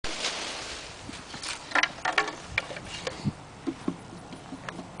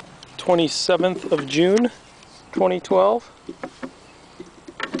27th of June, 2012.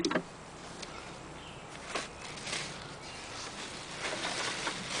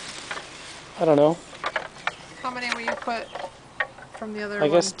 I don't know. How many will you put from the other one? I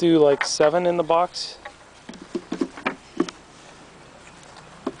guess do like 7 in the box.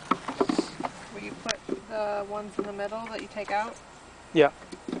 Will you put the ones in the middle that you take out? Yeah.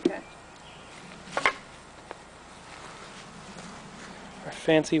 Okay. Our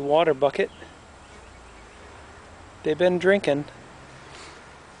fancy water bucket. They've been drinking.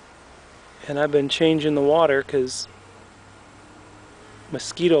 And I've been changing the water because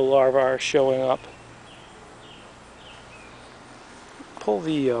mosquito larvae are showing up. Pull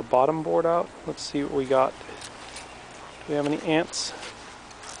the bottom board out. Let's see what we got. Do we have any ants?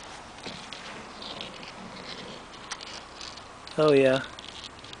 Oh yeah,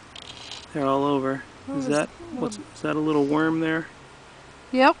 they're all over. Oh, Is that a little worm there?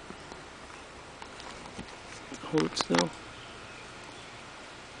 Yep. Hold it still.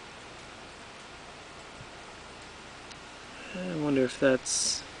 I wonder if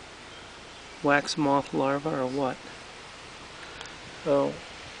that's wax moth larva or what. Oh,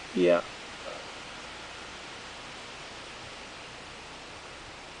 yeah.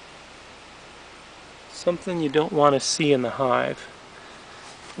 Something you don't want to see in the hive.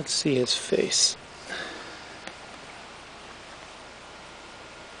 Let's see his face.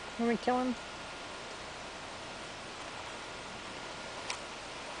 Can we kill him?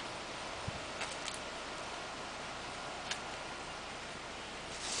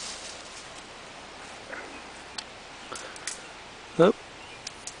 Oh,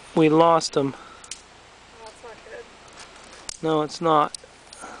 we lost him. Oh, that's not good. No, it's not.